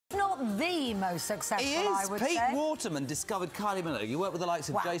not the most successful, He is. I would Pete say. Waterman discovered Kylie Minogue. He worked with the likes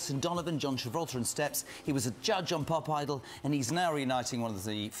of Jason Donovan, John Travolta and Steps. He was a judge on Pop Idol, and he's now reuniting some of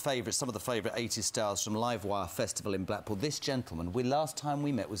the favourite 80s stars from Livewire Festival in Blackpool. This gentleman, last time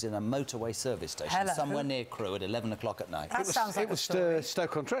we met was in a motorway service station somewhere near Crewe at 11 o'clock at night. That sounds like it was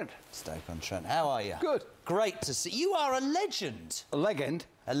Stoke-on-Trent. Stoke-on-Trent. How are you? Good. Great to see you. Are a legend. A legend.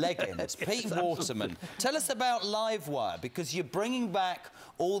 A legend. It's Pete Waterman. Tell us about Livewire, because you're bringing back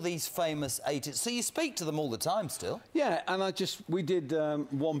all these famous 80s. So you speak to them all the time still? Yeah, and we did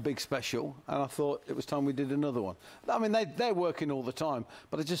one big special, and I thought it was time we did another one. I mean, they're working all the time,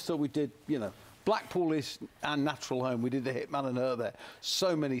 but I just thought we did, you know, Blackpool is our natural home. We did the Hitman and Her there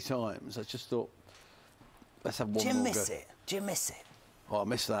so many times. I just thought, let's have one more go. Do you miss it? Do you miss it? Oh, I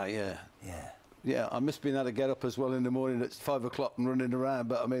miss that, yeah. Yeah. Yeah, I miss being able to get up as well in the morning at 5 o'clock and running around,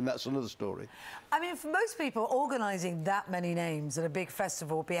 but I mean, that's another story. I mean, for most people, organising that many names at a big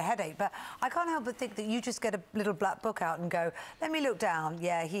festival would be a headache, but I can't help but think that you just get a little black book out and go, let me look down,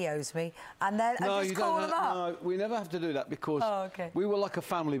 yeah, he owes me, and then I just call them up. No, we never have to do that because we were like a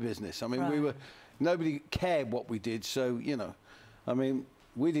family business. I mean, nobody cared what we did, so, you know, I mean,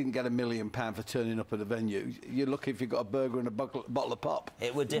 we didn't get £1 million for turning up at a venue. You're lucky if you got a burger and a bottle of pop.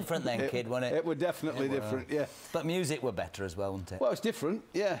 It were different then, kid, wasn't it? It were definitely different, yeah. But music were better as well, wasn't it? Well, it's different,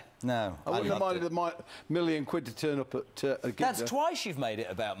 yeah. No, I wouldn't have minded £1 million to turn up at a gig. That's twice you've made it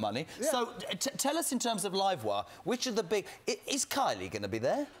about money. Yeah. So tell us, in terms of Livewire, which of the big... Is Kylie going to be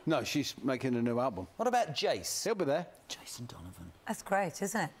there? No, she's making a new album. What about Jace? He'll be there. Jason Donovan. That's great,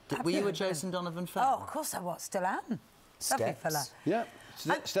 isn't it? Were you a Jason Donovan fan? Oh, of course I was. Still am. Lovely fella. Yeah.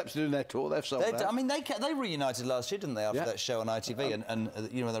 Steps doing their tour. They've sold out. I mean, they reunited last year, didn't they, after that show on ITV, and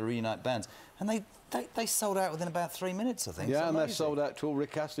you know, they reunite bands, and they sold out within about 3 minutes, I think. Yeah, and their sold-out tour.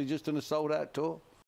 Rick Astley just done a sold-out tour.